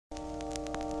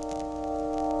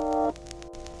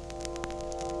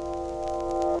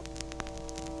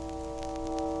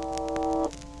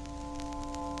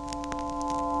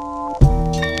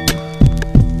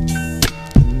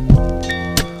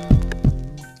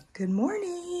Good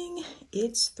morning.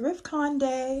 It's Thriftcon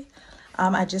day.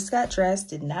 I just got dressed,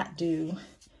 did not do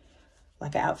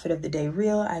like an outfit of the day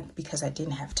reel because I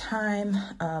didn't have time.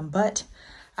 But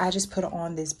I just put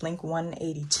on this Blink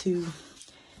 182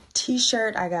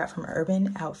 t-shirt I got from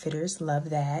Urban Outfitters. Love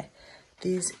that.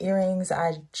 These earrings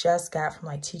I just got from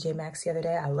like TJ Maxx the other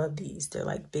day. I love these. They're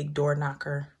like big door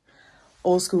knocker,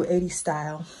 old school 80s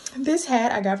style. This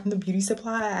hat I got from the beauty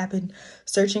supply. I've been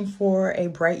searching for a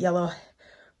bright yellow,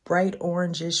 bright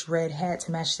orangish red hat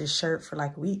to match this shirt for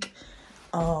like a week.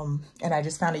 And I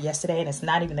just found it yesterday, and it's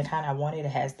not even the kind I wanted.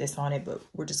 It has this on it, but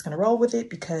we're just gonna roll with it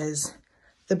because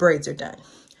the braids are done.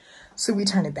 So we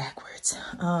turn it backwards.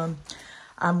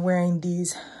 I'm wearing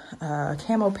these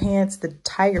camo pants, the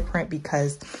tiger print,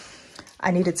 because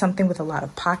I needed something with a lot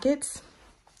of pockets.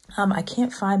 I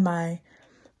can't find my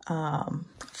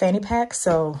fanny pack,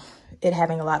 so it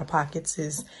having a lot of pockets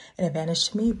is an advantage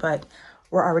to me, but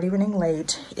we're already running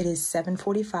late. It is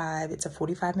 7:45. It's a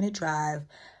 45-minute drive.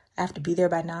 I have to be there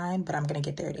by 9, but I'm gonna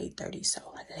get there at 8:30, so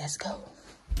let's go.